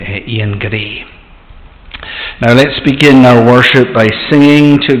Ian Gray. Now let's begin our worship by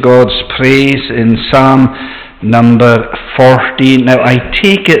singing to God's praise in Psalm number 40. Now I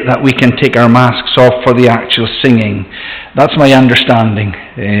take it that we can take our masks off for the actual singing. That's my understanding.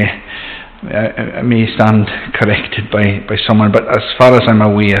 I may stand corrected by someone, but as far as I'm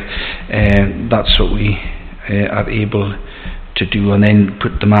aware, that's what we are able to do, and then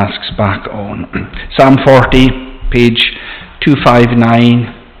put the masks back on. Psalm 40, page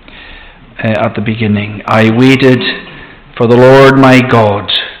 259, at the beginning. I waited for the Lord my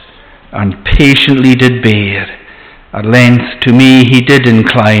God, and patiently did bear. At length to me he did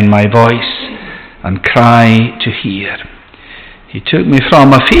incline my voice, and cry to hear. He took me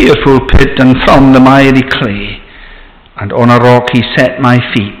from a fearful pit, and from the miry clay, and on a rock he set my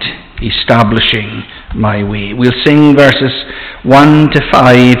feet, establishing my way. We'll sing verses 1 to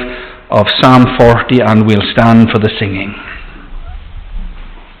 5 of Psalm 40, and we'll stand for the singing.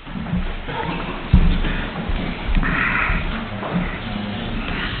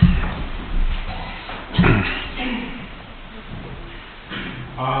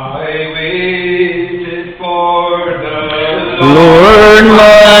 I waited for the Lord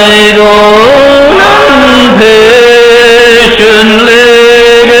my God, and patiently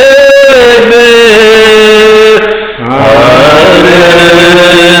did bear. And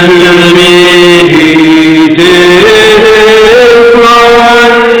to me he did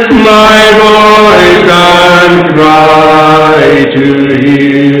incline my voice and cry to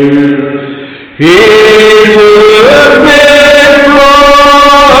hear. He took me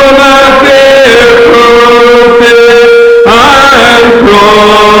from a fearful pit, and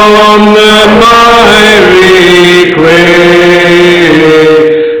from the miry clay,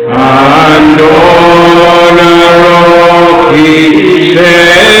 and on a rock he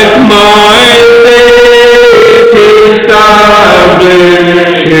set my feet,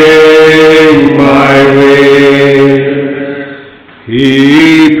 establishing my way. He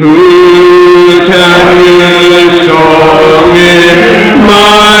put a new song in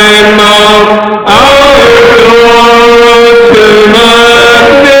my mouth, our Lord to magnify.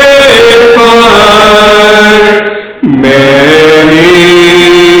 Many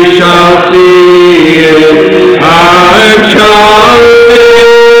shall see it and shall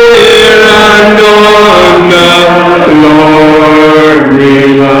fear, and on the Lord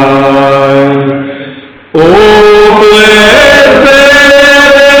rely. Oh, blessed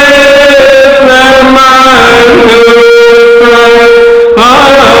the man who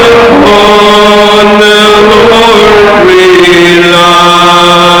upon the Lord rely,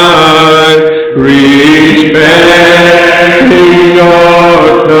 respecting not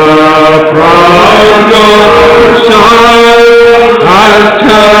the proud side, has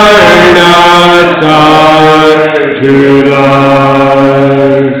turned aside to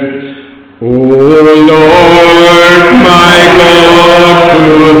life. O Lord my God, who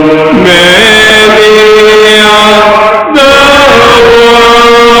many are the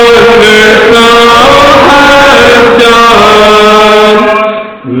wonders thou hast done,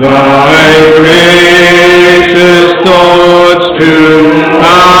 thy gracious thoughts to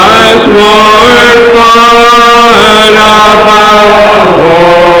us were far above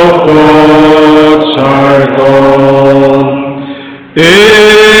all thoughts are gone.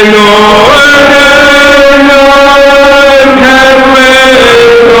 In order none can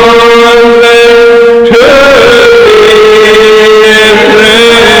reckon them to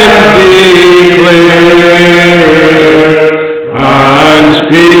declare, and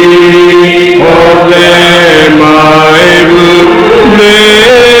speak of them I would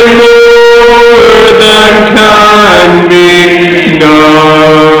name more than can be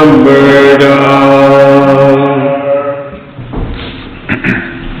numbered down.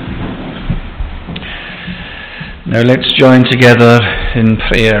 Now let's join together in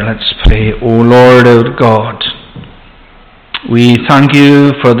prayer. Let's pray. O Lord our God, we thank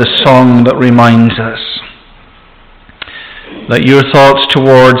you for the song that reminds us that your thoughts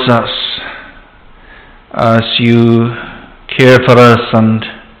towards us, as you care for us and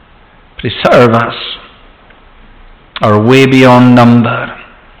preserve us, are way beyond number.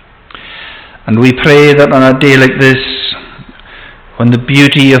 And we pray that on a day like this, when the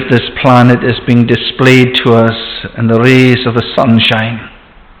beauty of this planet is being displayed to us in the rays of the sunshine,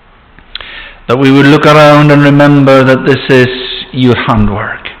 that we would look around and remember that this is your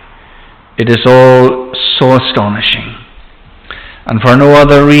handwork. It is all so astonishing. And for no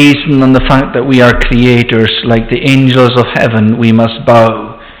other reason than the fact that we are creators, like the angels of heaven, we must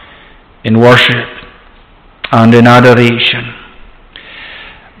bow in worship and in adoration.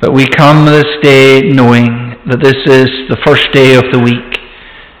 But we come this day knowing that this is the first day of the week,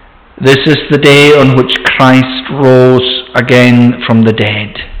 This is the day on which Christ rose again from the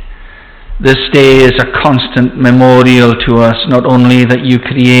dead. This day is a constant memorial to us, not only that you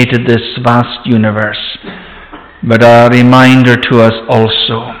created this vast universe, but a reminder to us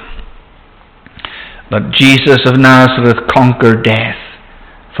also that Jesus of Nazareth conquered death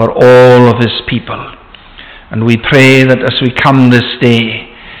for all of his people. And we pray that as we come this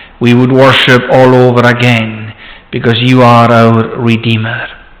day, we would worship all over again, because you are our Redeemer.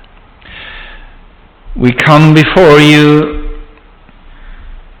 We come before you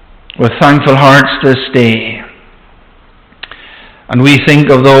with thankful hearts this day, and we think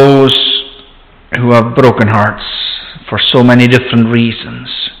of those who have broken hearts for so many different reasons.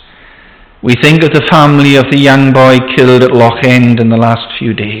 We think of the family of the young boy killed at Loch End in the last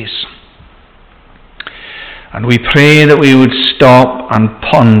few days. And we pray that we would stop and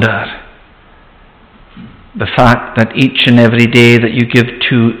ponder the fact that each and every day that you give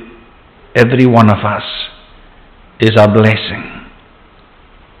to every one of us is a blessing.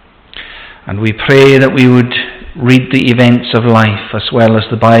 And we pray that we would read the events of life as well as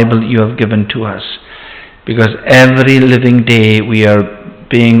the Bible you have given to us, because every living day we are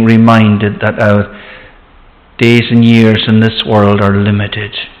being reminded that our days and years in this world are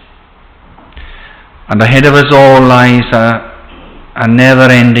limited. And ahead of us all lies a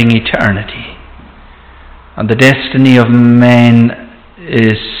never-ending eternity. And the destiny of men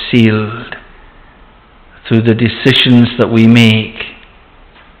is sealed through the decisions that we make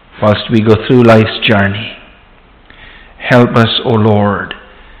whilst we go through life's journey. Help us, O Lord,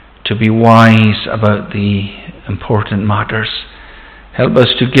 to be wise about the important matters. Help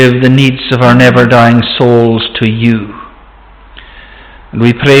us to give the needs of our never-dying souls to you. And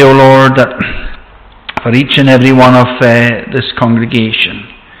we pray, O Lord, that for each and every one of this congregation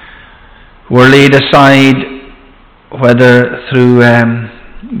who are laid aside, whether through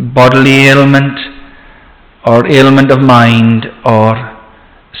bodily ailment or ailment of mind or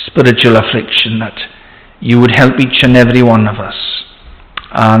spiritual affliction, that you would help each and every one of us,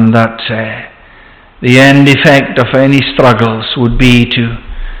 and that the end effect of any struggles would be to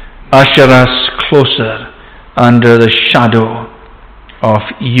usher us closer under the shadow of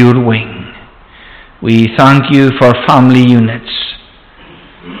your wing. We thank you for family units,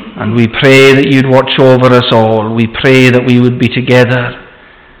 and we pray that you'd watch over us all. We pray that we would be together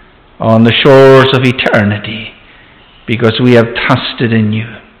on the shores of eternity, because we have trusted in you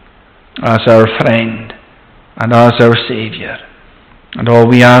as our friend and as our Saviour. And all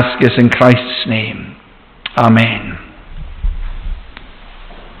we ask is in Christ's name. Amen.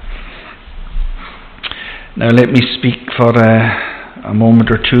 Now let me speak for a moment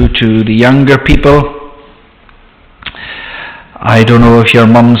or two to the younger people. I don't know if your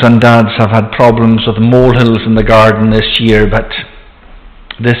mums and dads have had problems with molehills in the garden this year, but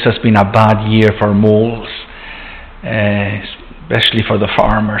this has been a bad year for moles, especially for the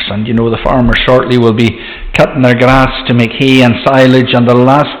farmers. And you know, the farmers shortly will be cutting their grass to make hay and silage, and the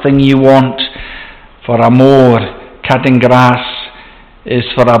last thing you want for a mower cutting grass is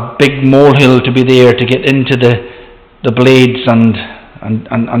for a big molehill to be there to get into the blades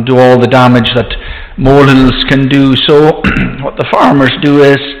and do all the damage that molehills can do. So what the farmers do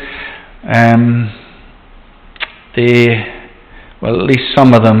is well, at least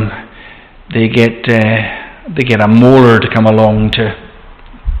some of them, they get a mower to come along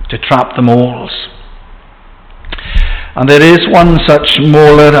to trap the moles. And there is one such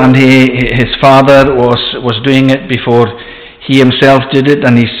mower, and his father was doing it before he himself did it,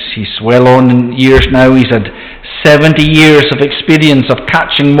 and he's well on in years now. He's had 70 years of experience of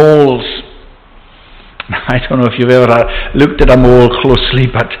catching moles. I don't know if you've ever looked at a mole closely,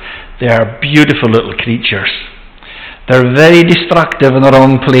 but they are beautiful little creatures. They're very destructive in the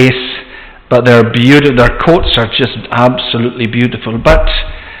wrong place, but they're beautiful. Their coats are just absolutely beautiful. But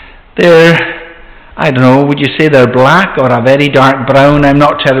they're, I don't know, would you say they're black or a very dark brown? I'm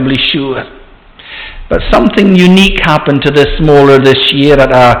not terribly sure. But something unique happened to this molar this year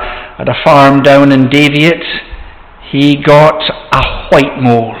at a farm down in Daviot. He got a white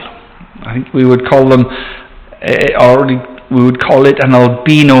mole. I think we would call them, or we would call it an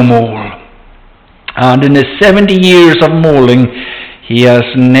albino mole. And in his 70 years of moling, he has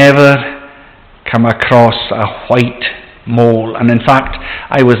never come across a white mole. And in fact,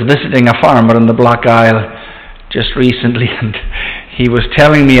 I was visiting a farmer in the Black Isle just recently, and he was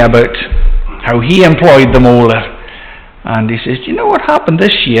telling me about how he employed the molar. And he says, do you know what happened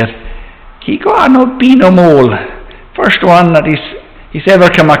this year? He got an albino mole. First one that he's ever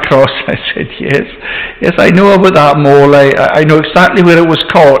come across. I said, yes, I know about that mole. I know exactly where it was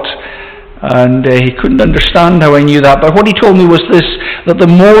caught. And he couldn't understand how I knew that. But what he told me was this, that the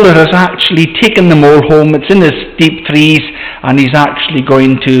molar has actually taken the mole home. It's in his deep freeze, and he's actually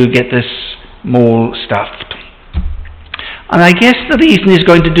going to get this mole stuffed. And I guess the reason he's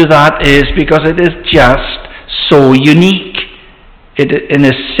going to do that is because it is just so unique. In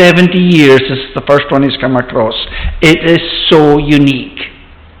his 70 years, this is the first one he's come across. It is so unique.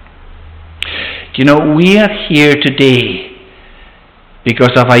 Do you know, we are here today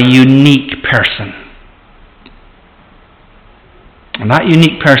because of a unique person. And that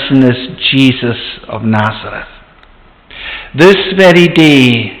unique person is Jesus of Nazareth. This very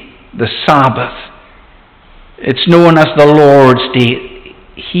day, the Sabbath, it's known as the Lord's Day.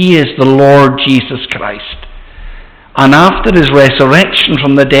 He is the Lord Jesus Christ. And after his resurrection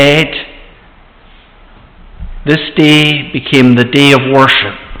from the dead, this day became the day of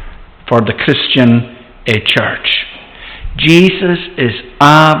worship for the Christian church. Jesus is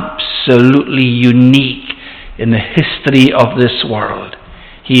absolutely unique in the history of this world.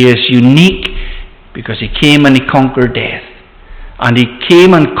 He is unique because he came and he conquered death. And he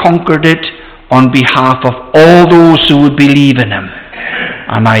came and conquered it on behalf of all those who would believe in him.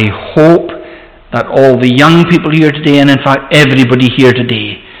 And I hope that all the young people here today, and in fact everybody here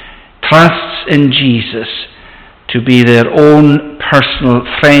today, trusts in Jesus to be their own personal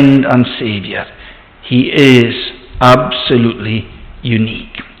friend and Saviour. He is absolutely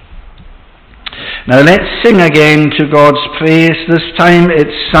unique. Now let's sing again to God's praise. This time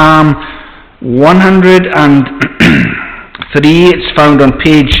it's Psalm 103. It's found on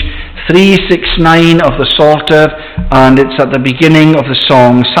page 369 of the Psalter, and it's at the beginning of the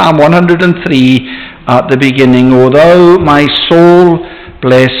song. Psalm 103 at the beginning. O thou, my soul,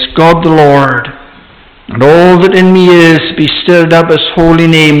 bless God the Lord, and all that in me is, be stirred up his holy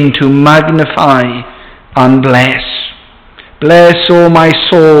name to magnify and bless. Bless, O my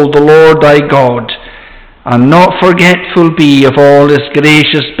soul, the Lord thy God, and not forgetful be of all his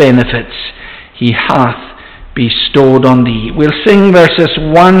gracious benefits he hath bestowed on thee. We'll sing verses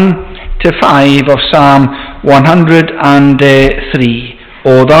 1 to 5 of Psalm 103.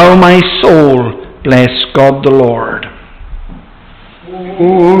 O thou my soul, bless God the Lord.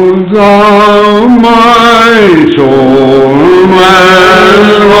 O thou my soul, bless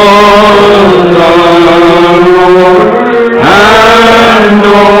God the Lord, and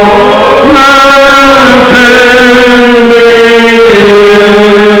all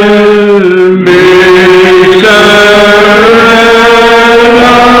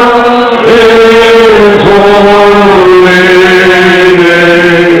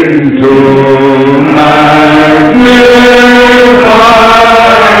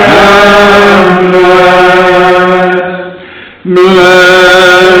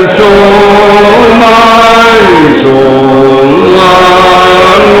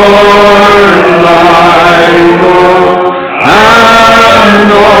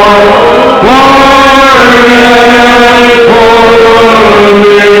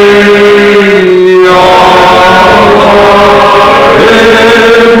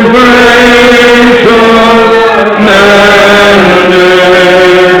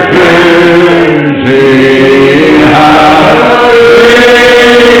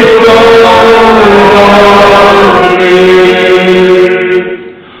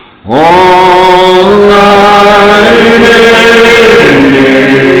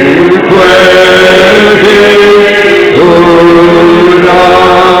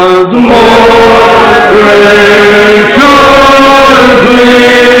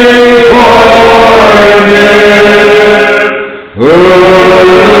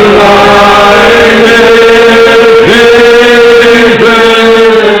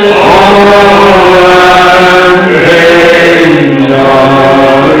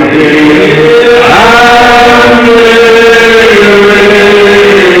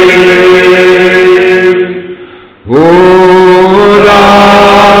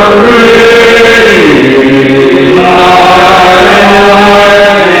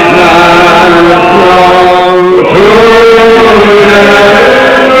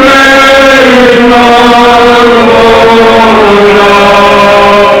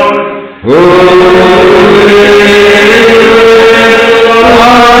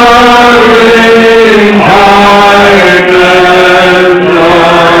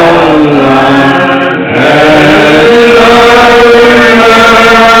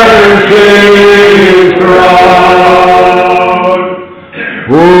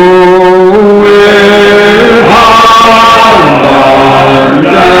Oh,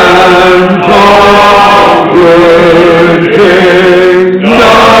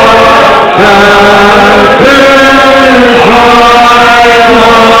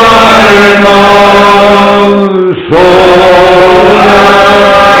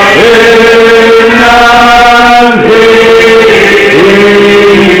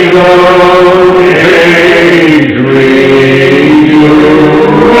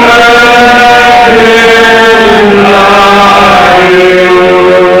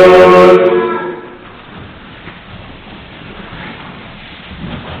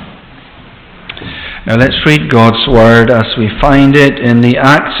 Now let's read God's Word as we find it in the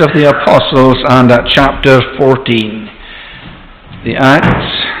Acts of the Apostles and at chapter 14. The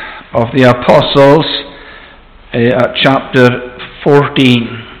Acts of the Apostles at chapter 14.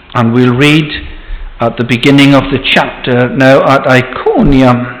 And we'll read at the beginning of the chapter. Now at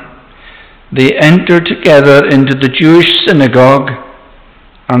Iconium they entered together into the Jewish synagogue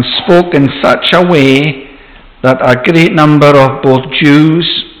and spoke in such a way that a great number of both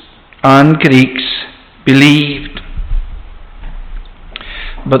Jews and Greeks believed.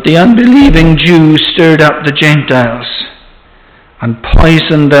 But the unbelieving Jews stirred up the Gentiles and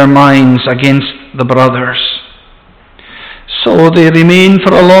poisoned their minds against the brothers. So they remained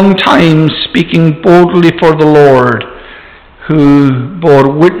for a long time speaking boldly for the Lord, who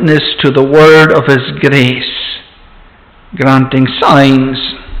bore witness to the word of his grace, granting signs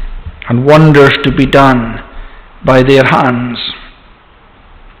and wonders to be done by their hands.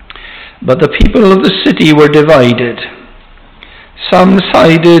 But the people of the city were divided. Some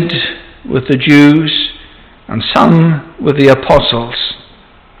sided with the Jews and some with the apostles.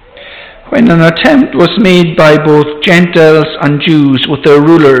 When an attempt was made by both Gentiles and Jews with their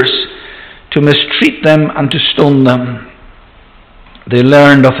rulers to mistreat them and to stone them, they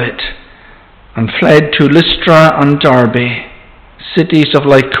learned of it and fled to Lystra and Derbe, cities of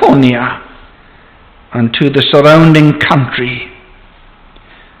Lycaonia, and to the surrounding country.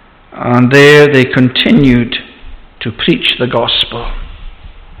 And there they continued to preach the gospel.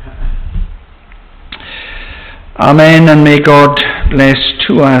 Amen, and may God bless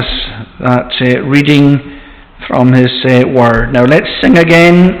to us that reading from his word. Now let's sing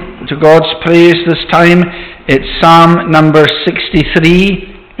again to God's praise this time. It's Psalm number 63.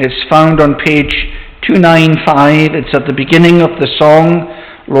 It's found on page 295. It's at the beginning of the song,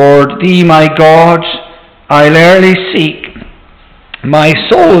 Lord, thee my God, I'll early seek. My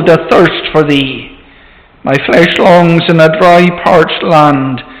soul doth thirst for thee. My flesh longs in a dry, parched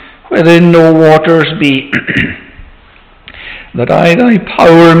land, wherein no waters be, that I thy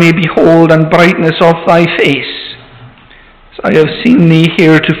power may behold and brightness of thy face. As I have seen thee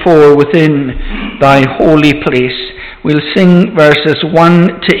heretofore within thy holy place. We'll sing verses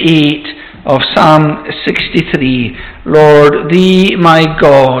 1 to 8 of Psalm 63. Lord, thee my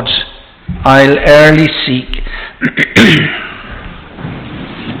God, I'll early seek.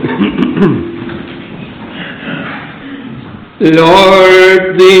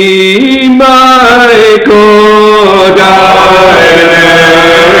 Lord, thee my God, I'll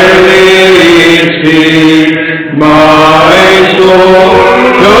early seek. My soul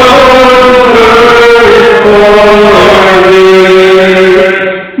doth thirst for thee.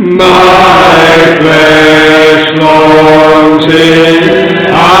 My flesh longs in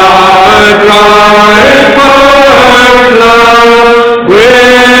a dry parched land,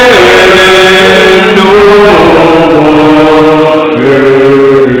 wherein no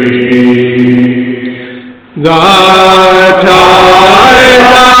water be, that I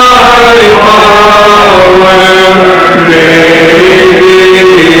thy power may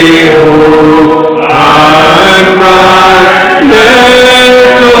behold and brightness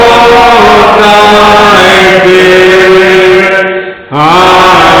of thy face, as I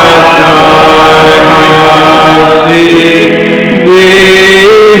have seen thee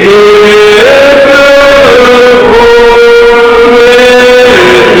heretofore within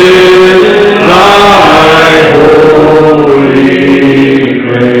thy holy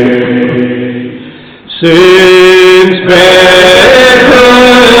place. Since better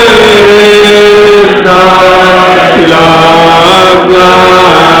is thy love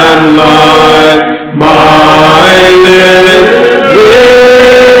than life, my lips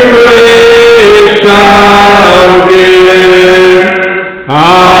praise shall give. I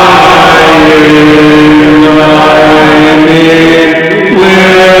in thy name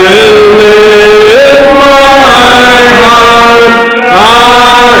will lift my heart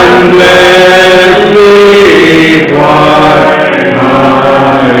and bless thee.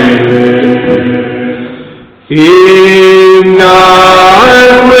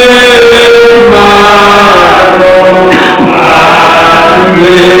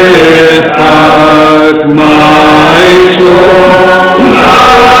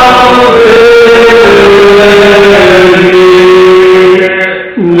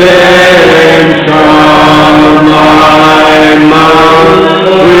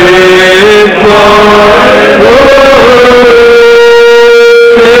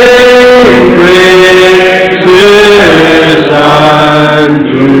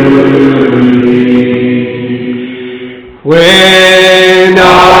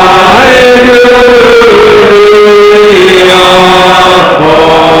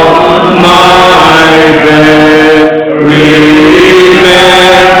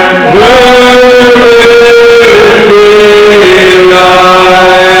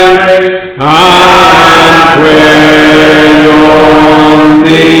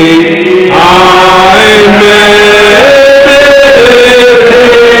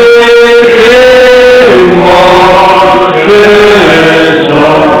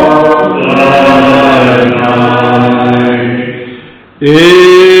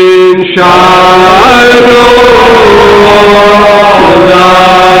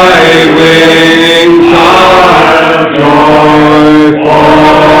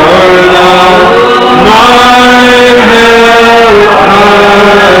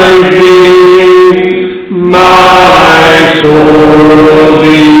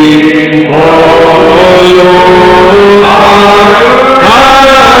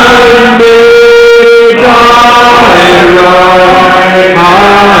 be thy right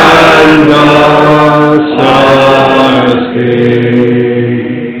hand sustain.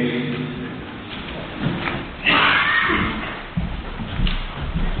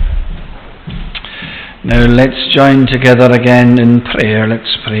 Now let's join together again in prayer.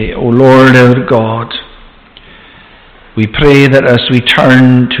 Let's pray. O Lord our God, we pray that as we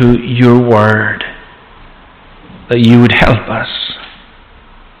turn to your word, that you would help us.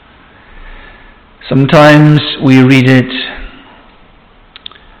 Sometimes we read it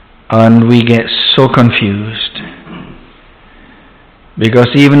and we get so confused, because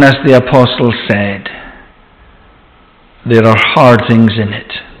even as the apostle said, there are hard things in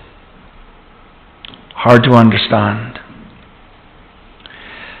it, hard to understand.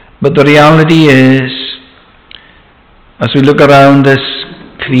 But the reality is, as we look around this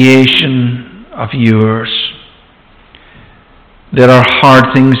creation of yours, there are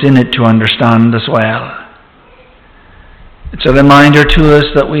hard things in it to understand as well. It's a reminder to us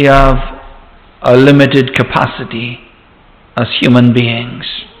that we have a limited capacity as human beings.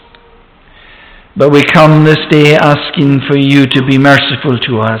 But we come this day asking for you to be merciful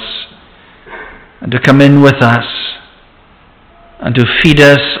to us, and to come in with us, and to feed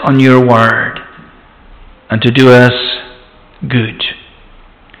us on your word, and to do us good.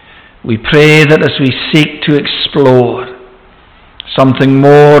 We pray that as we seek to explore something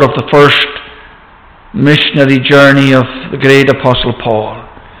more of the first missionary journey of the great Apostle Paul,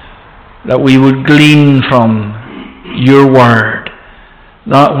 that we would glean from your word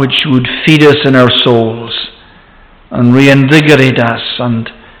that which would feed us in our souls and reinvigorate us and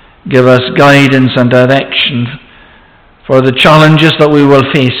give us guidance and direction for the challenges that we will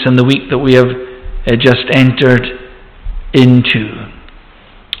face in the week that we have just entered into.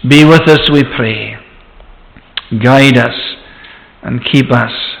 Be with us, we pray. Guide us and keep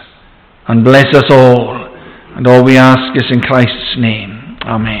us and bless us all. And all we ask is in Christ's name.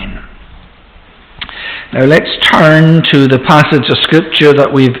 Amen. Now let's turn to the passage of Scripture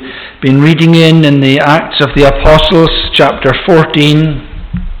that we've been reading in the Acts of the Apostles, chapter 14.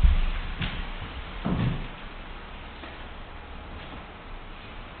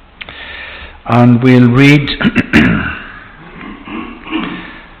 And we'll read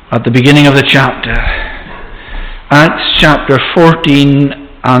at the beginning of the chapter. Acts chapter 14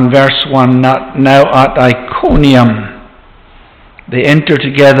 and verse 1. Now at Iconium they entered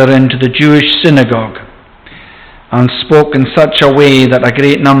together into the Jewish synagogue and spoke in such a way that a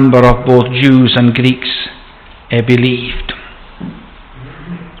great number of both Jews and Greeks believed.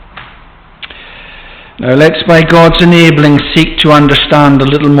 Now let's, by God's enabling, seek to understand a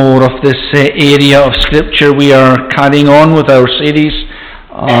little more of this area of Scripture. We are carrying on with our series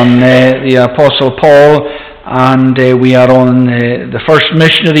on the Apostle Paul, and we are on the first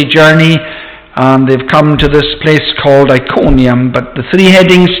missionary journey, and they've come to this place called Iconium. But the three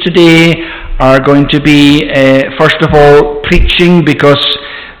headings today are going to be, first of all, preaching, because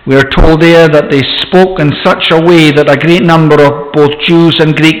we are told there that they spoke in such a way that a great number of both Jews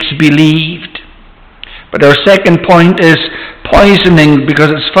and Greeks believed. But our second point is poisoning, because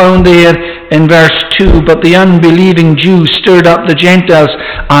it's found there in verse 2. But the unbelieving Jews stirred up the Gentiles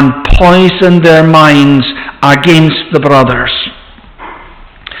and poisoned their minds against the brothers.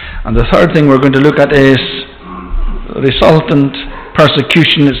 And the third thing we're going to look at is resultant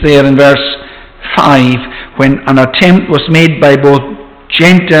persecution. It's there in verse 5, when an attempt was made by both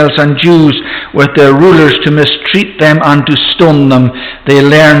Gentiles and Jews with their rulers to mistreat them and to stone them. They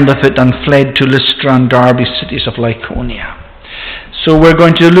learned of it and fled to Lystra and Derbe, cities of Lycaonia. So we're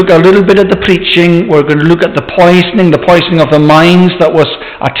going to look a little bit at the preaching. We're going to look at the poisoning of the minds that was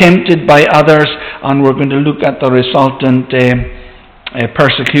attempted by others, and we're going to look at the resultant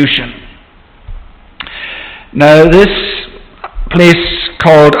persecution. Now this place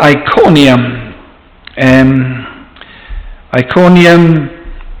called Iconium, Iconium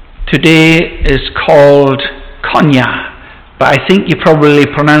today is called Konya, but I think you probably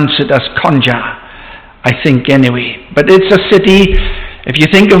pronounce it as Konya, I think anyway. But it's a city, if you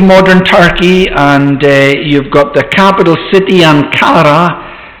think of modern Turkey, and you've got the capital city Ankara.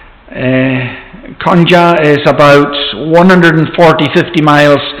 Konya is about 140-50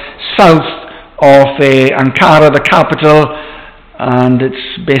 miles south of Ankara, the capital, and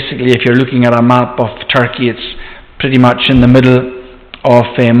it's basically, if you're looking at a map of Turkey, it's pretty much in the middle of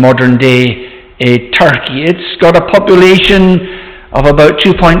modern day Turkey. It's got a population of about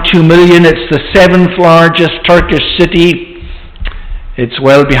 2.2 million. It's the 7th largest Turkish city. It's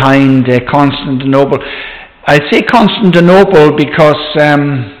well behind Constantinople. I say Constantinople because,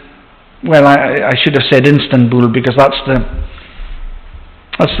 I should have said Istanbul, because that's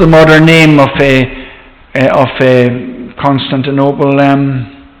what's the modern name of Constantinople?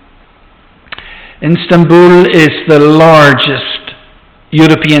 Istanbul is the largest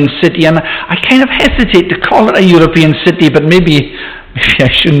European city, and I kind of hesitate to call it a European city, but maybe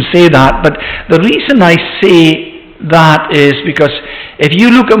I shouldn't say that. But the reason I say that is because if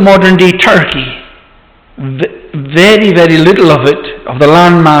you look at modern day Turkey, very, very little of it, of the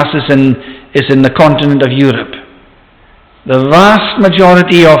landmass, is in the continent of Europe. The vast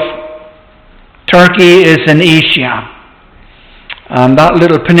majority of Turkey is in Asia. And that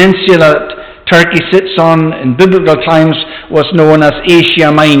little peninsula that Turkey sits on in biblical times was known as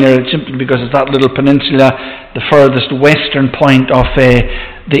Asia Minor, simply because it's that little peninsula, the furthest western point of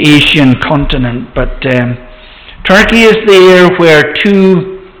the Asian continent. But Turkey is there where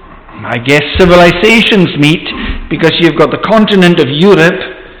two, I guess, civilizations meet, because you've got the continent of Europe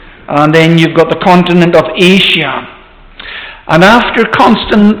and then you've got the continent of Asia. And after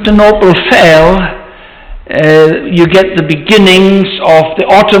Constantinople fell, you get the beginnings of the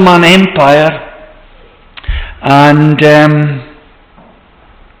Ottoman Empire, and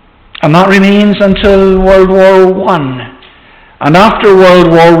that remains until World War I. And after World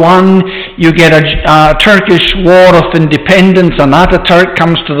War I, you get a Turkish war of independence, and Ataturk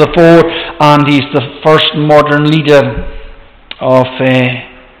comes to the fore, and he's the first modern leader of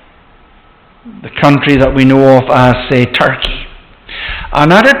the country that we know of as Turkey.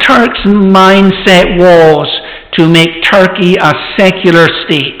 And Ataturk's mindset was to make Turkey a secular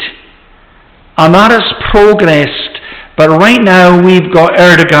state. And that has progressed, but right now we've got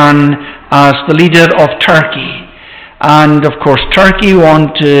Erdogan as the leader of Turkey. And of course Turkey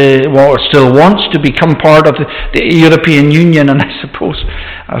still wants to become part of the European Union, and I suppose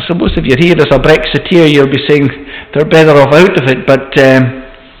if you're here as a Brexiteer, you'll be saying they're better off out of it. But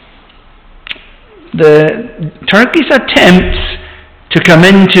Turkey's attempts to come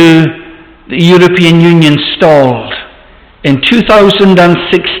into the European Union stalled in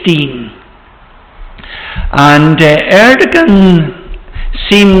 2016. And Erdogan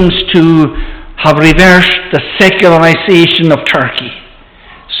seems to have reversed the secularization of Turkey,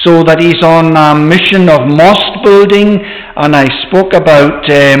 so that he's on a mission of mosque building. And I spoke about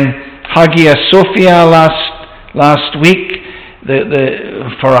Hagia Sophia last week,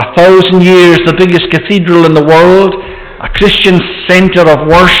 for 1,000 years the biggest cathedral in the world, a Christian center of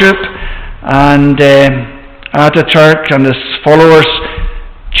worship, and Ataturk and his followers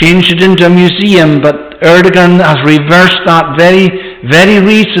changed it into a museum. But Erdogan has reversed that very, very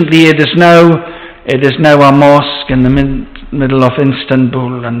recently. It is now a mosque in the middle of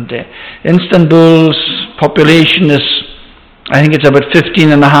Istanbul, and Istanbul's population is, I think it's about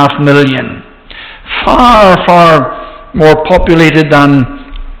 15.5 million, far, far more populated than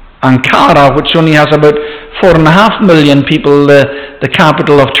Ankara, which only has about 4.5 million people, the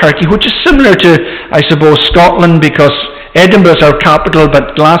capital of Turkey, which is similar to, I suppose, Scotland, because Edinburgh is our capital,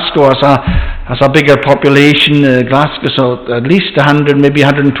 but Glasgow has a bigger population. Glasgow's at least 100, maybe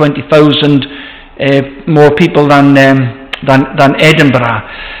 120,000 more people than Edinburgh.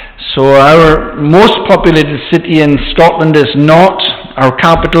 So our most populated city in Scotland is not our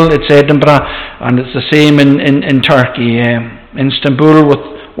capital, it's Edinburgh, and it's the same in Turkey. Istanbul with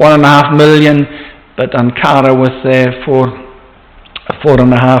 1.5 million, but Ankara with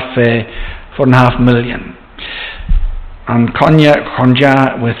 4.5 million. And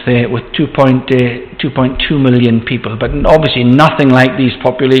Konya with 2.2 million people, but obviously nothing like these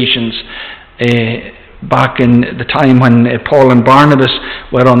populations back in the time when Paul and Barnabas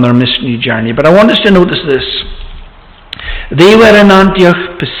were on their missionary journey. But I want us to notice this. They were in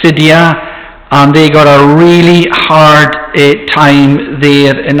Antioch Pisidia, and they got a really hard time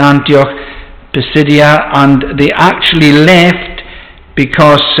there in Antioch Pisidia, and they actually left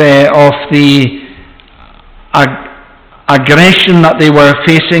because of the aggression that they were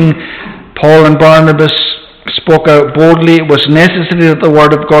facing. Paul and Barnabas spoke out boldly. It was necessary that the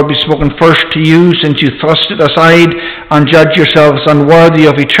word of God be spoken first to you, since you thrust it aside and judge yourselves unworthy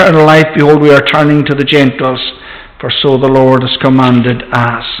of eternal life. Behold, we are turning to the Gentiles, for so the Lord has commanded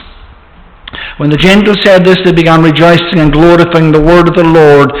us. When the Gentiles said this, they began rejoicing and glorifying the word of the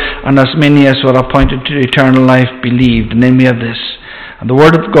Lord, and as many as were appointed to eternal life believed. And then we have this: and the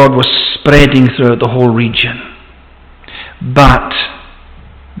word of God was spreading throughout the whole region. But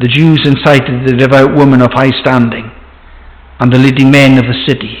the Jews incited the devout women of high standing and the leading men of the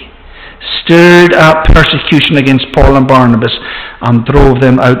city, stirred up persecution against Paul and Barnabas, and drove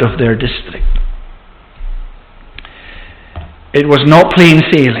them out of their district. It was not plain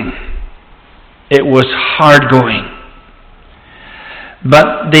sailing. It was hard going.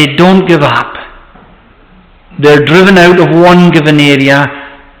 But they don't give up. They're driven out of one given area,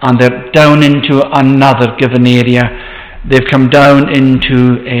 and they're down into another given area. They've come down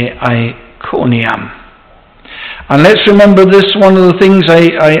into Iconium. And let's remember this, one of the things I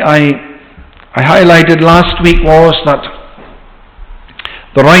highlighted last week was that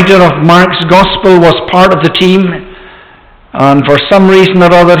the writer of Mark's Gospel was part of the team, and for some reason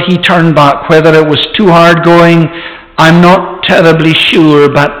or other he turned back. Whether it was too hard going, I'm not terribly sure,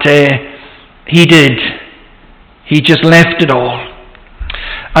 but he did. He just left it all.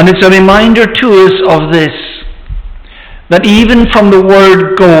 And it's a reminder to us of this, that even from the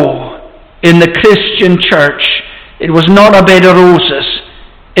word go in the Christian church, it was not a bed of roses.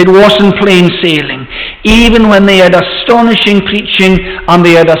 It wasn't plain sailing. Even when they had astonishing preaching, and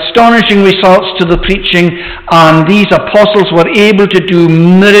they had astonishing results to the preaching, and these apostles were able to do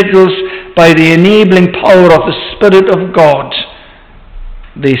miracles by the enabling power of the Spirit of God,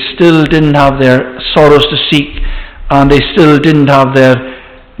 they still didn't have their sorrows to seek, and they still didn't have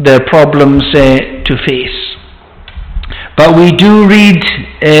their problems to face. But we do read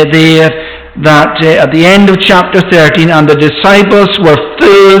there that at the end of chapter 13, and the disciples were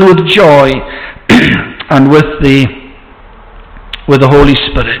filled with joy and with the Holy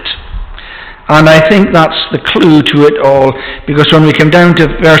Spirit. And I think that's the clue to it all, because when we come down to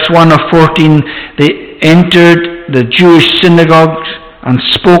verse 1 of 14, they entered the Jewish synagogue and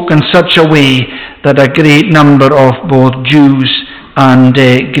spoke in such a way that a great number of both Jews and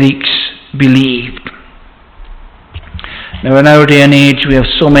Greeks believed. Now in our day and age we have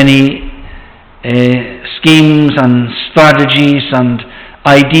so many schemes and strategies and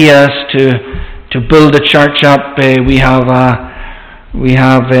ideas to build a church up. We have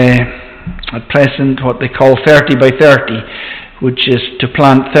at present what they call 30 by 30, which is to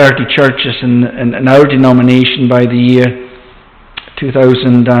plant 30 churches in our denomination by the year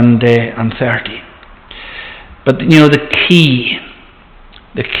 2030. But the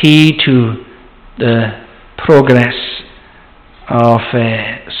key to the progress of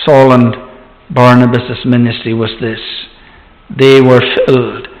Saul and Barnabas' ministry was this: they were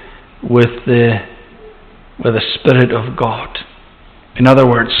filled with the Spirit of God. In other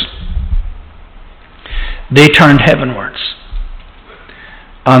words, they turned heavenwards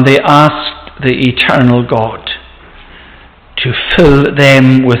and they asked the eternal God to fill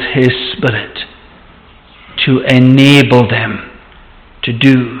them with His Spirit, to enable them to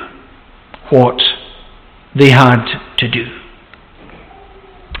do what they had to do.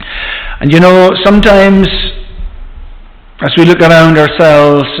 And sometimes as we look around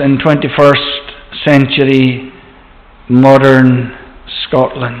ourselves in 21st century modern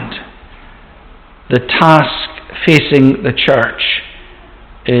Scotland, the task facing the church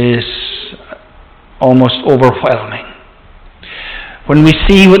is almost overwhelming. When we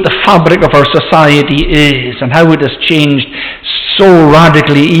see what the fabric of our society is and how it has changed so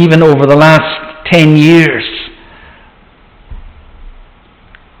radically even over the last 10 years,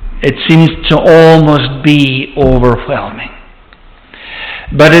 it seems to almost be overwhelming.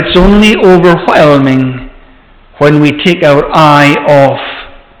 But it's only overwhelming when we take our eye off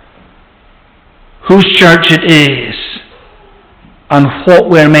whose church it is and what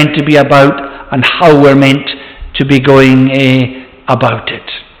we're meant to be about and how we're meant to be going about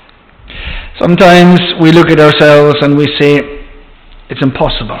it. Sometimes we look at ourselves and we say, it's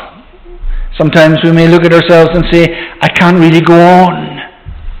impossible. Sometimes we may look at ourselves and say, I can't really go on.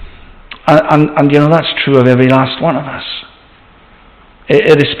 And that's true of every last one of us.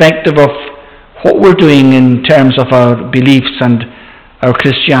 Irrespective of what we're doing in terms of our beliefs and our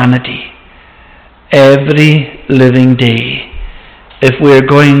Christianity, every living day, if we're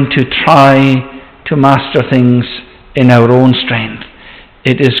going to try to master things in our own strength,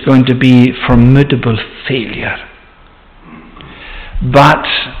 it is going to be formidable failure. But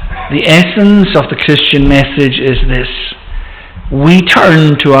the essence of the Christian message is this: we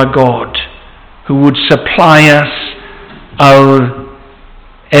turn to a God who would supply us our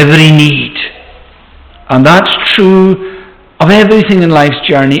every need. And that's true of everything in life's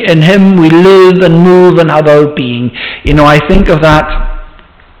journey. In Him we live and move and have our being. I think of that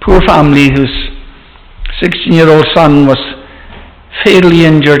poor family whose 16-year-old son was fatally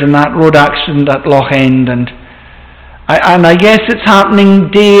injured in that road accident at Loch End, and I guess it's happening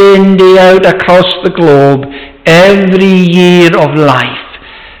day in, day out across the globe, every year of life.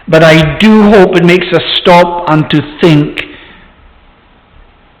 But I do hope it makes us stop and to think,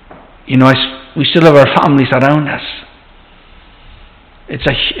 we still have our families around us.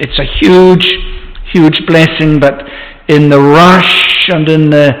 It's a huge, huge blessing, but in the rush and in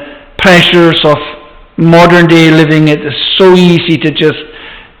the pressures of modern day living, it is so easy to just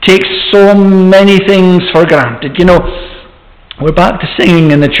take so many things for granted. We're back to singing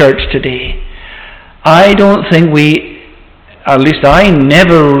in the church today. I don't think at least I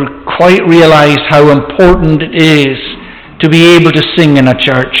never quite realized how important it is to be able to sing in a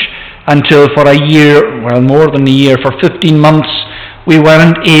church until for a year, well, more than a year, for 15 months, we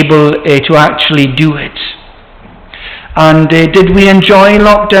weren't able to actually do it. And did we enjoy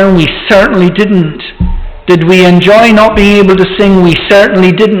lockdown? We certainly didn't. Did we enjoy not being able to sing? We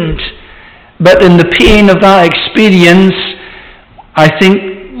certainly didn't. But in the pain of that experience, I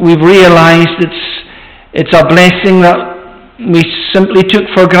think we've realized it's a blessing that we simply took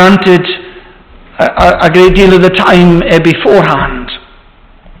for granted a great deal of the time beforehand.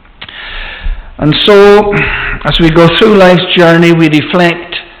 And so, as we go through life's journey, we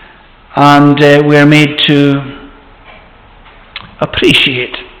reflect and we are made to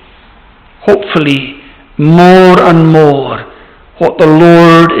appreciate, hopefully, more and more what the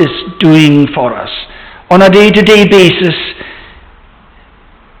Lord is doing for us on a day-to-day basis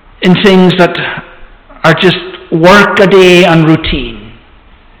in things that are just work a day and routine,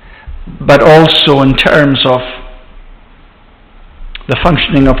 but also in terms of the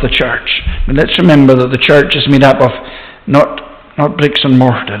functioning of the church. And let's remember that the church is made up of not bricks and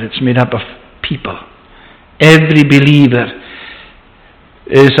mortar, it's made up of people. Every believer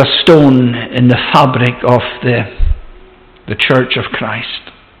is a stone in the fabric of the church of Christ.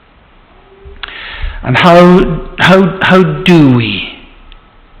 And how do we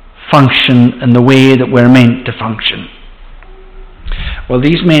function in the way that we're meant to function? Well,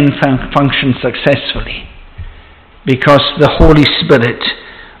 these men function successfully because the Holy Spirit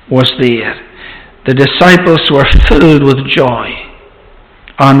was there. The disciples were filled with joy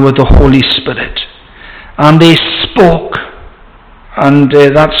and with the Holy Spirit. And they spoke, and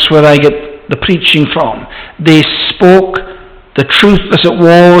that's where I get the preaching from. They spoke the truth as it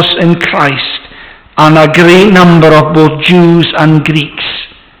was in Christ, and a great number of both Jews and Greeks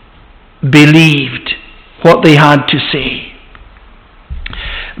believed what they had to say.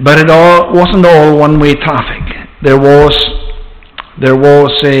 But it wasn't all one-way traffic. There was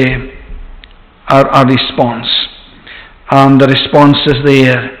a response, and the response is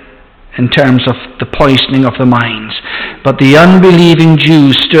there in terms of the poisoning of the minds. But the unbelieving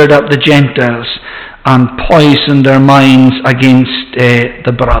Jews stirred up the Gentiles and poisoned their minds against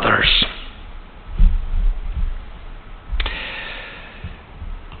the brothers.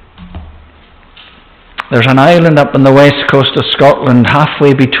 There's an island up on the west coast of Scotland,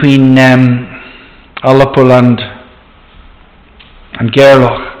 halfway between Ullapool and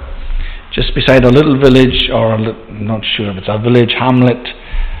Gairloch, just beside a little village, or I'm not sure if it's a village, hamlet,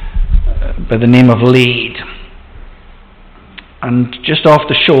 by the name of Lade. And just off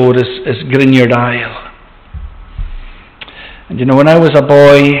the shore is Grinyard Isle. And you know, when I was a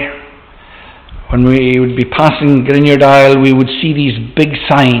boy, when we would be passing Grinyard Isle, we would see these big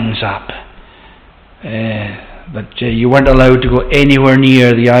signs up that you weren't allowed to go anywhere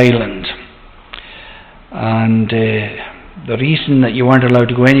near the island. And the reason that you weren't allowed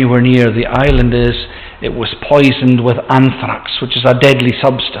to go anywhere near the island is it was poisoned with anthrax, which is a deadly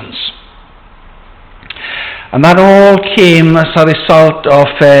substance. And that all came as a result of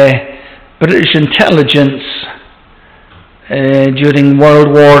British intelligence. During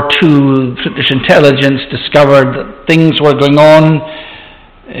World War II, British intelligence discovered that things were going on,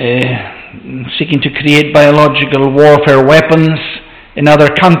 seeking to create biological warfare weapons in other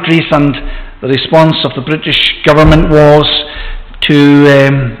countries, and the response of the British government was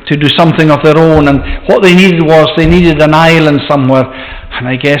to do something of their own. And what they needed an island somewhere. And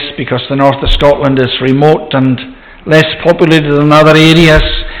I guess because the north of Scotland is remote and less populated than other areas,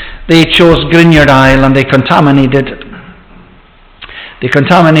 they chose Grinyard Isle and they contaminated it. They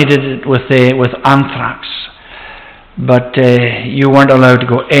contaminated it with anthrax. But you weren't allowed to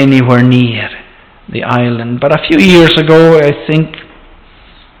go anywhere near the island. But a few years ago, I think,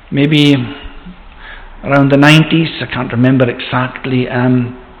 maybe around the 90s, I can't remember exactly,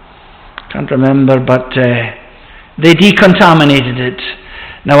 but they decontaminated it.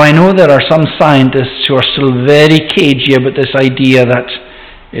 Now I know there are some scientists who are still very cagey about this idea that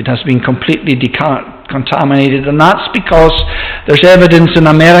it has been completely contaminated, and that's because there's evidence in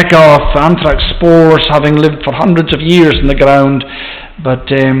America of anthrax spores having lived for hundreds of years in the ground. But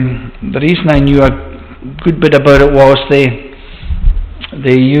the reason I knew a good bit about it was they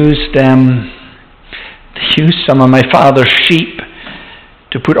used some of my father's sheep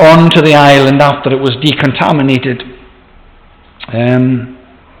to put onto the island after it was decontaminated,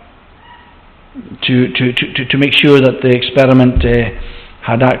 to make sure that the experiment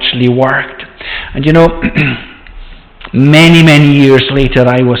had actually worked. And you know, many years later,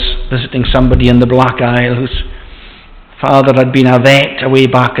 I was visiting somebody in the Black Isle whose father had been a vet away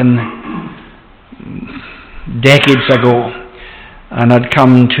back in decades ago, and had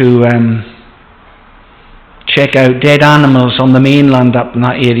come to check out dead animals on the mainland up in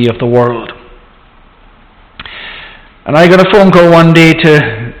that area of the world. And I got a phone call one day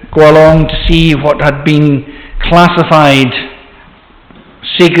to go along to see what had been classified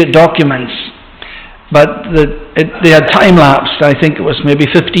secret documents, but they had time-lapsed. I think it was maybe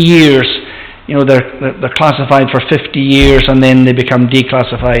 50 years. You know, they're classified for 50 years and then they become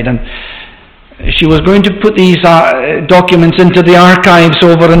declassified. And she was going to put these documents into the archives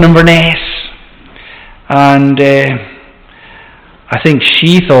over in Inverness. And I think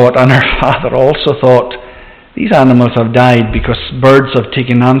she thought, and her father also thought, these animals have died because birds have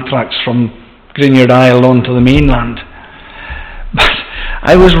taken anthrax from Grinyard Isle onto the mainland. But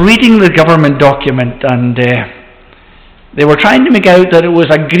I was reading the government document, and they were trying to make out that it was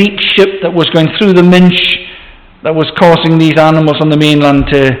a Greek ship that was going through the Minch that was causing these animals on the mainland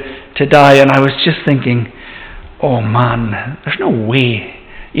to die. And I was just thinking, oh man, there's no way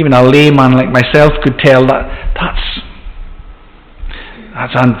even a layman like myself could tell that's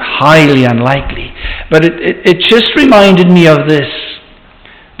highly unlikely. But it just reminded me of this,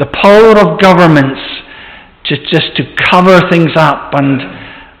 the power of governments just to cover things up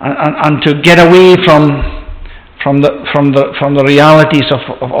and to get away from the realities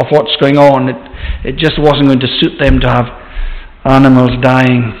of what's going on. It just wasn't going to suit them to have animals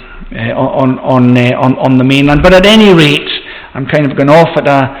dying on the mainland. But at any rate, I'm kind of going off at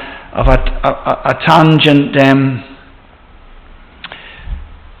a tangent.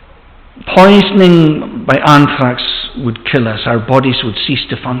 Poisoning by anthrax would kill us. Our bodies would cease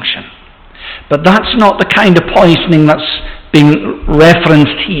to function. But that's not the kind of poisoning that's being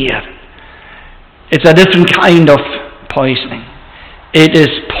referenced here. It's a different kind of poisoning. It is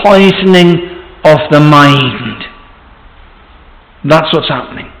poisoning of the mind. That's what's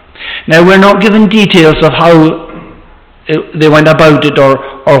happening. Now, we're not given details of how they went about it or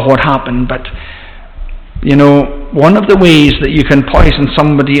what happened, but you know, one of the ways that you can poison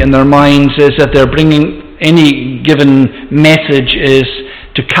somebody in their minds is that they're bringing any given message is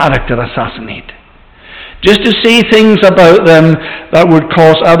to character assassinate. Just to say things about them that would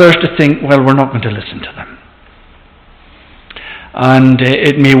cause others to think, well, we're not going to listen to them. And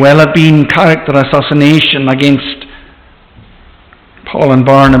it may well have been character assassination against Paul and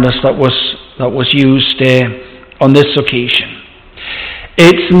Barnabas that was used on this occasion.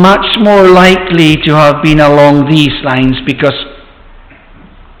 It's much more likely to have been along these lines, because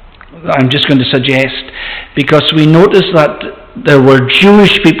I'm just going to suggest, because we notice that there were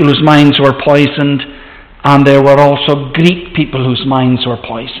Jewish people whose minds were poisoned, and there were also Greek people whose minds were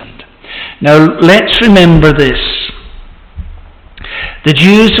poisoned. Now let's remember this. The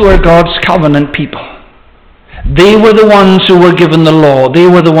Jews were God's covenant people. They were the ones who were given the law. They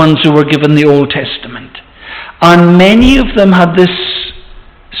were the ones who were given the Old Testament. And many of them had this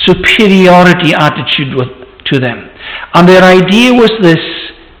superiority attitude to them. And their idea was this: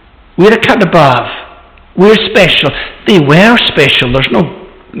 we're a cut above. We're special. They were special. There's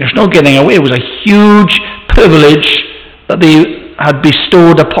no getting away. It was a huge privilege that they had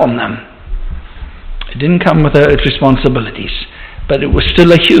bestowed upon them. It didn't come without its responsibilities, but it was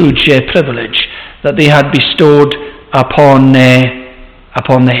still a huge privilege that they had bestowed upon them.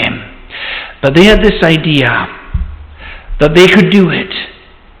 But they had this idea that they could do it,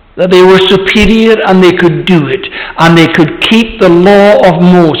 that they were superior and they could do it, and they could keep the law of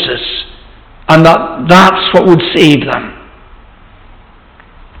Moses, and that's what would save them.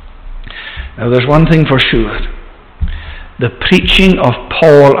 Now there's one thing for sure. The preaching of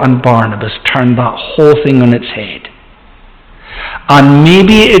Paul and Barnabas turned that whole thing on its head. And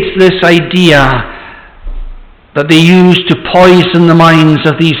maybe it's this idea that they used to poison the minds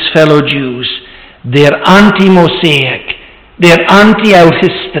of these fellow Jews. They're anti-Mosaic. They're anti-our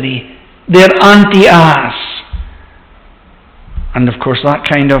history. They're anti-us. And of course that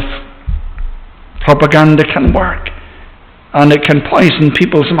kind of propaganda can work. And it can poison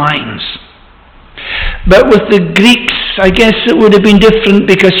people's minds. But with the Greeks, I guess it would have been different,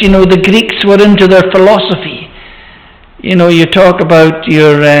 because, you know, the Greeks were into their philosophy. You know, you talk about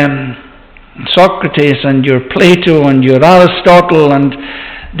your Socrates and your Plato and your Aristotle, and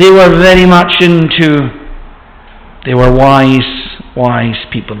they were very much they were wise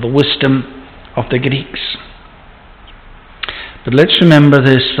people, the wisdom of the Greeks. But let's remember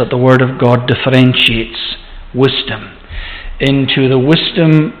this, that the Word of God differentiates wisdom into the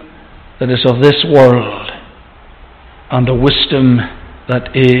wisdom that is of this world and the wisdom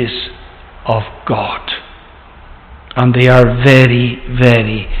that is of God. And they are very,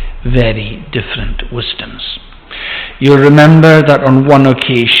 very, very different wisdoms. You'll remember that on one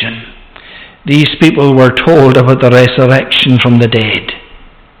occasion, these people were told about the resurrection from the dead,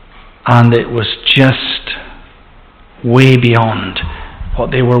 and it was just way beyond what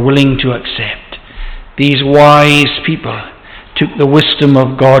they were willing to accept. These wise people took the wisdom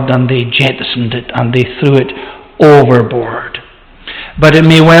of God and they jettisoned it and they threw it overboard. But it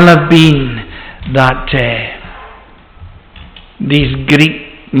may well have been that these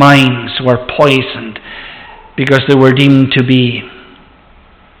Greek minds were poisoned because they were deemed to be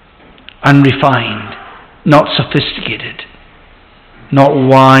unrefined, not sophisticated, not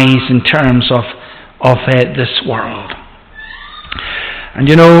wise in terms of this world. And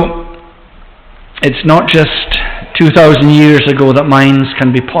you know, it's not just 2,000 years ago that minds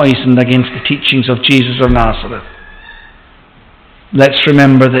can be poisoned against the teachings of Jesus of Nazareth. Let's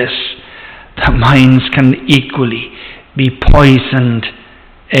remember this, that minds can equally be poisoned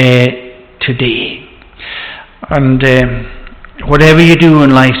today. And whatever you do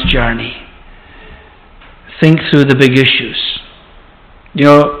in life's journey, think through the big issues. You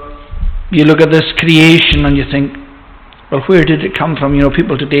know, you look at this creation and you think, well, where did it come from? You know,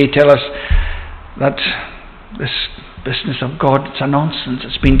 people today tell us that this business of God, it's a nonsense.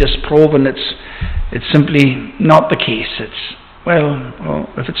 It's been disproven. It's simply not the case. Well,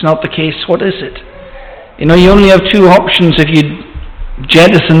 if it's not the case, what is it? You know, you only have two options if you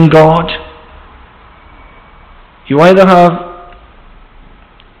jettison God. You either have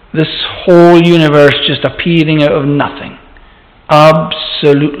this whole universe just appearing out of nothing,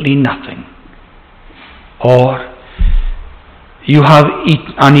 absolutely nothing, or you have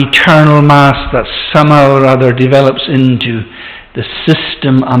an eternal mass that somehow or other develops into the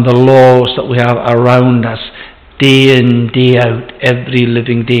system and the laws that we have around us day in, day out, every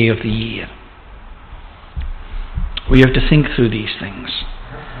living day of the year. We have to think through these things.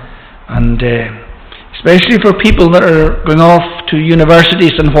 And especially for people that are going off to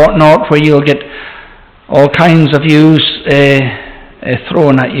universities and whatnot, where you'll get all kinds of views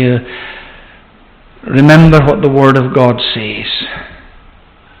thrown at you. Remember what the Word of God says.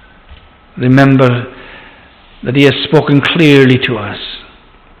 Remember that He has spoken clearly to us.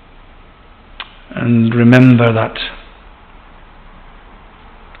 And remember that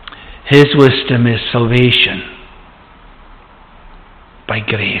His wisdom is salvation by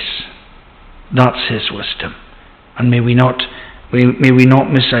grace. That's His wisdom. And may we not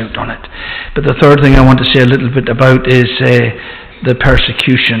miss out on it. But the third thing I want to say a little bit about is the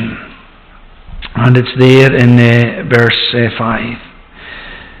persecution. And it's there in verse 5.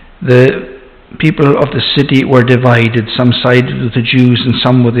 The people of the city were divided. Some sided with the Jews and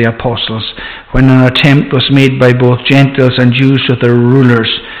some with the apostles. When an attempt was made by both Gentiles and Jews with their rulers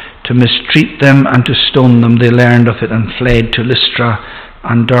to mistreat them and to stone them, they learned of it and fled to Lystra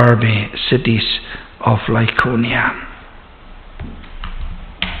and Derbe, cities of Lycaonia.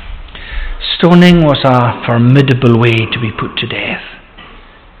 Stoning was a formidable way to be put to death.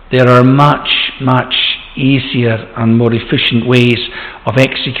 There are much easier and more efficient ways of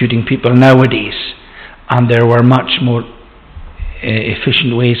executing people nowadays, and there were much more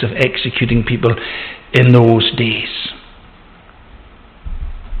efficient ways of executing people in those days.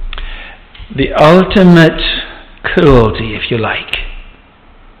 The ultimate cruelty, if you like,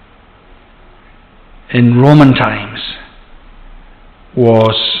 in Roman times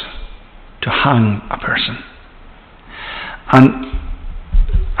was to hang a person. And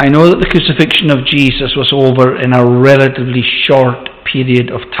I know that the crucifixion of Jesus was over in a relatively short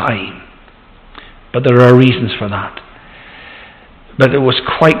period of time, but there are reasons for that. But it was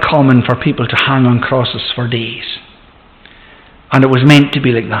quite common for people to hang on crosses for days. And it was meant to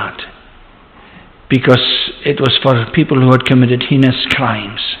be like that, because it was for people who had committed heinous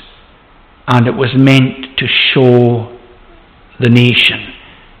crimes, and it was meant to show the nation,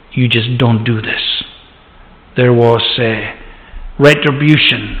 you just don't do this. There was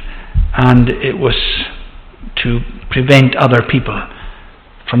retribution, and it was to prevent other people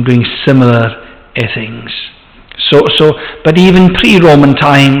from doing similar things. But even pre-Roman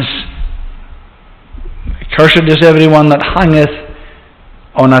times, cursed is everyone that hangeth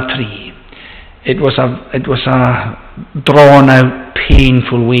on a tree. It was a drawn-out,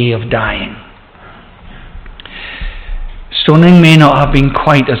 painful way of dying. Stoning may not have been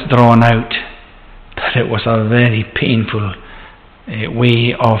quite as drawn out, but it was a very painful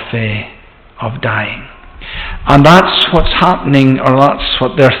way of dying. And that's what's happening, or that's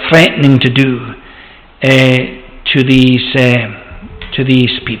what they're threatening to do to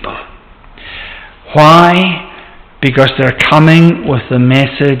these people. Why? Because they're coming with the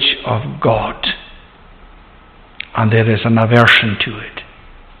message of God, and there is an aversion to it,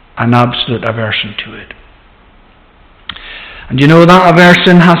 an absolute aversion to it. And you know, that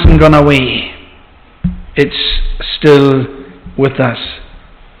aversion hasn't gone away. It's still with us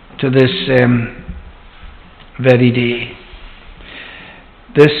to this very day.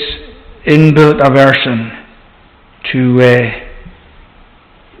 This inbuilt aversion to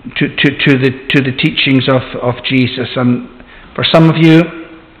the teachings of Jesus. And for some of you,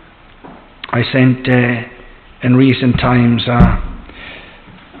 I sent in recent times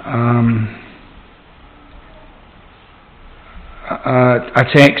a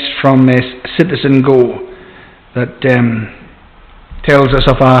text from Citizen Go that tells us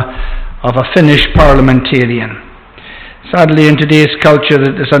of a Finnish parliamentarian. Sadly, in today's culture,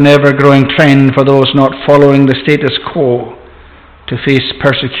 it is an ever-growing trend for those not following the status quo to face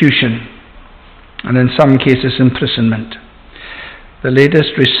persecution and, in some cases, imprisonment. The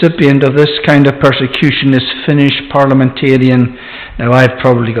latest recipient of this kind of persecution is Finnish parliamentarian, now I've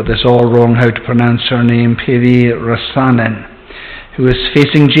probably got this all wrong how to pronounce her name, Päivi Räsänen, who is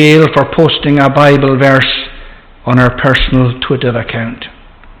facing jail for posting a Bible verse on her personal Twitter account.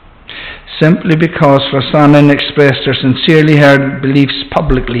 Simply because Räsänen expressed her sincerely held beliefs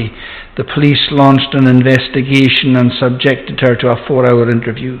publicly, the police launched an investigation and subjected her to a 4-hour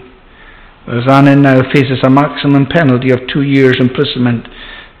interview. Räsänen now faces a maximum penalty of 2 years imprisonment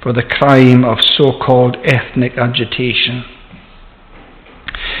for the crime of so-called ethnic agitation.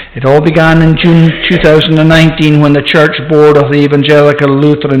 It all began in June 2019 when the Church Board of the Evangelical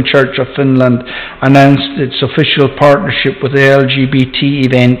Lutheran Church of Finland announced its official partnership with the LGBT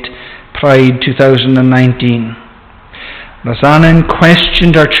event Pride 2019. Räsänen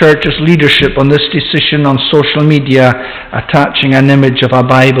questioned our church's leadership on this decision on social media, attaching an image of a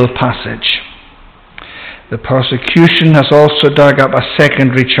Bible passage. The prosecution has also dug up a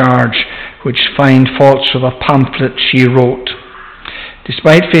secondary charge which finds fault with a pamphlet she wrote.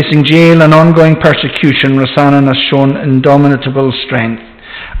 Despite facing jail and ongoing persecution, Räsänen has shown indomitable strength.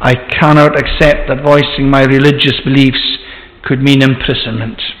 I cannot accept that voicing my religious beliefs could mean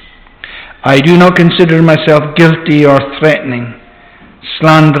imprisonment. I do not consider myself guilty or threatening,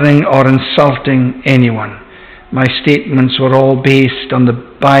 slandering or insulting anyone. My statements were all based on the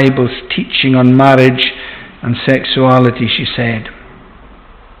Bible's teaching on marriage and sexuality, she said.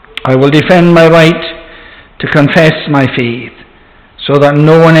 I will defend my right to confess my faith, so that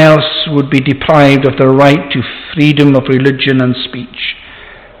no one else would be deprived of their right to freedom of religion and speech.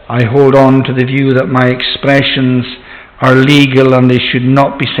 I hold on to the view that my expressions are legal and they should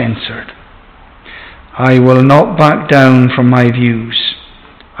not be censored. I will not back down from my views.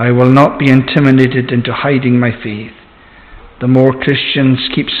 I will not be intimidated into hiding my faith. The more Christians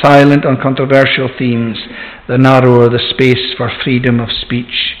keep silent on controversial themes, the narrower the space for freedom of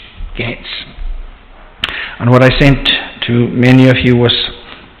speech gets. And what I sent to many of you was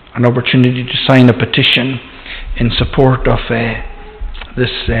an opportunity to sign a petition in support of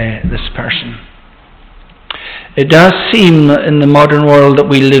this person. It does seem in the modern world that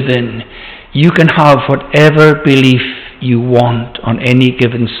we live in, you can have whatever belief you want on any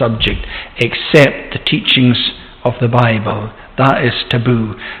given subject except the teachings of the Bible. That is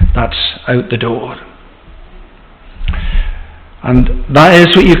taboo. That's out the door. And that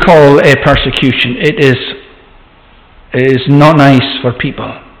is what you call a persecution. It is not nice for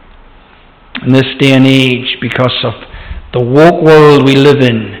people in this day and age, because of the woke world we live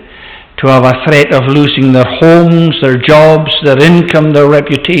in, to have a threat of losing their homes, their jobs, their income, their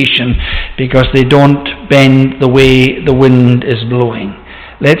reputation, because they don't bend the way the wind is blowing.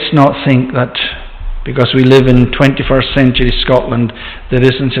 Let's not think that because we live in 21st century Scotland, there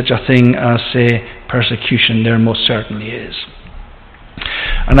isn't such a thing as persecution. There most certainly is.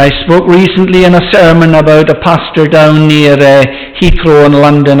 And I spoke recently in a sermon about a pastor down near Heathrow in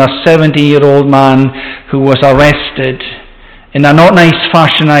London, a 70-year-old man who was arrested in a not nice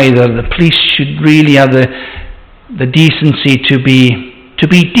fashion either. The police should really have the decency to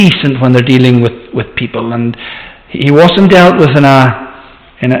be decent when they're dealing with people, and he wasn't dealt with in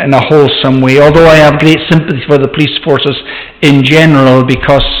a wholesome way, although I have great sympathy for the police forces in general,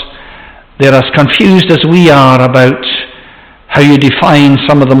 because they're as confused as we are about how you define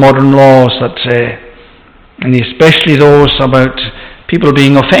some of the modern laws that, and especially those about people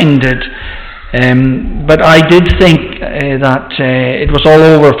being offended. But I did think that it was all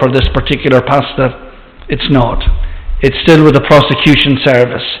over for this particular pastor. It's not. It's still with the prosecution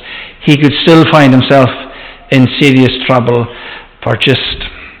service. He could still find himself in serious trouble for just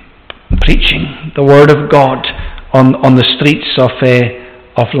preaching the word of God on the streets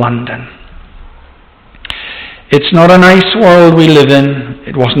of London. It's not a nice world we live in.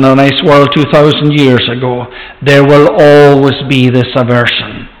 It wasn't a nice world 2,000 years ago. There will always be this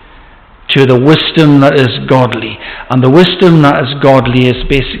aversion to the wisdom that is godly. And the wisdom that is godly is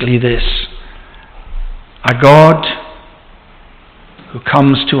basically this: a God who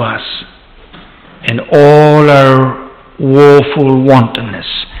comes to us in all our woeful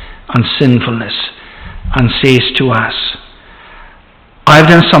wantonness and sinfulness and says to us, I've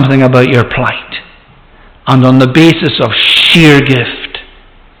done something about your plight, and on the basis of sheer gift,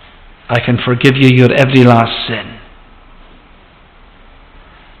 I can forgive you your every last sin.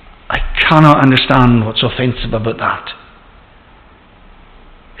 I cannot understand what's offensive about that,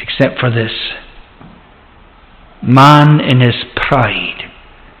 except for this: man in his pride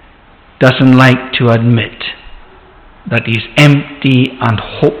doesn't like to admit that he's empty and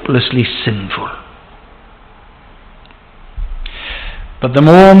hopelessly sinful. But the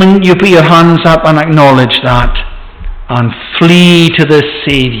moment you put your hands up and acknowledge that and flee to the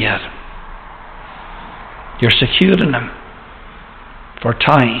Saviour, you're secure in Him for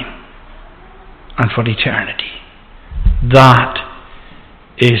time and for eternity. That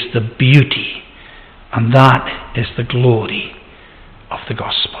is the beauty and that is the glory of the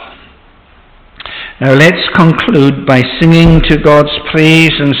gospel. Now let's conclude by singing to God's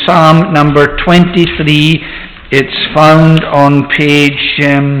praise in Psalm number 23. It's found on page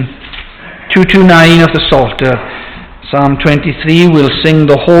 229 of the Psalter. Psalm 23, we'll sing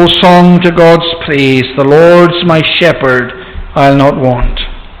the whole song to God's praise. The Lord's my shepherd, I'll not want.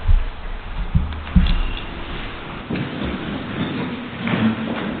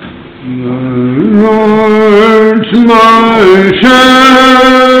 The Lord's my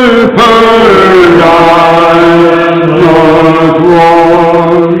shepherd, I'll not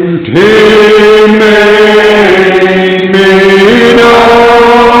want. He makes me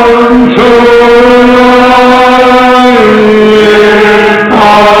down to lie in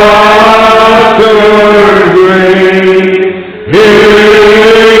pasture green. He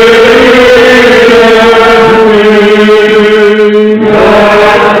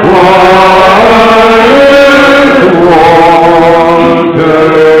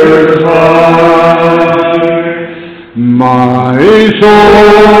my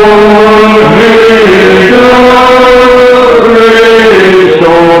soul is a great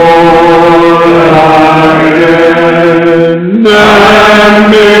soul,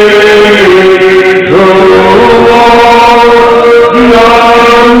 and made to walk the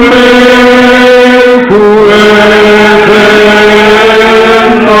milk within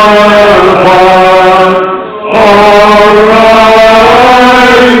the path of righteousness.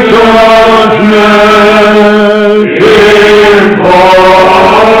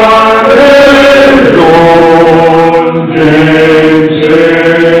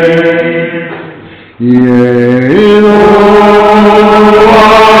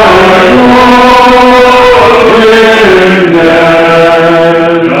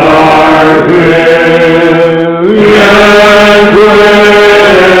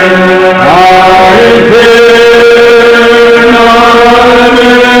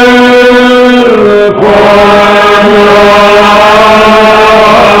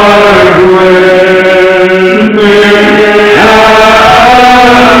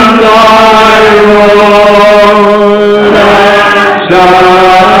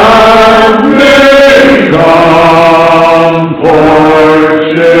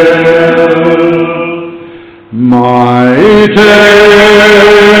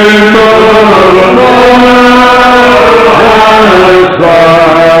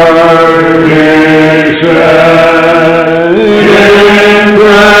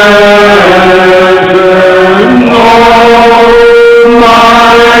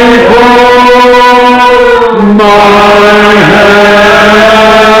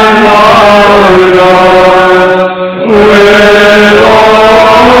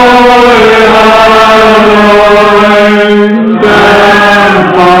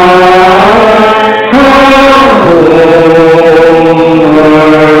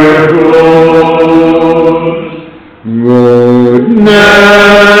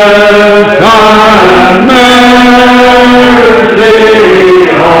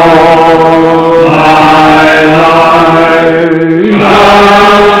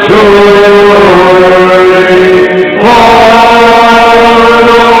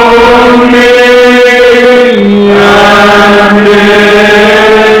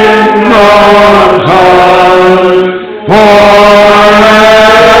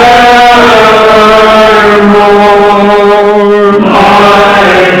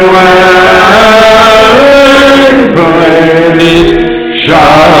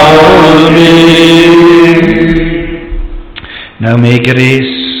 Now may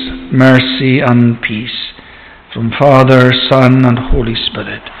grace, mercy and peace from Father, Son and Holy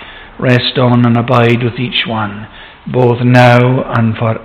Spirit rest on and abide with each one, both now and forever.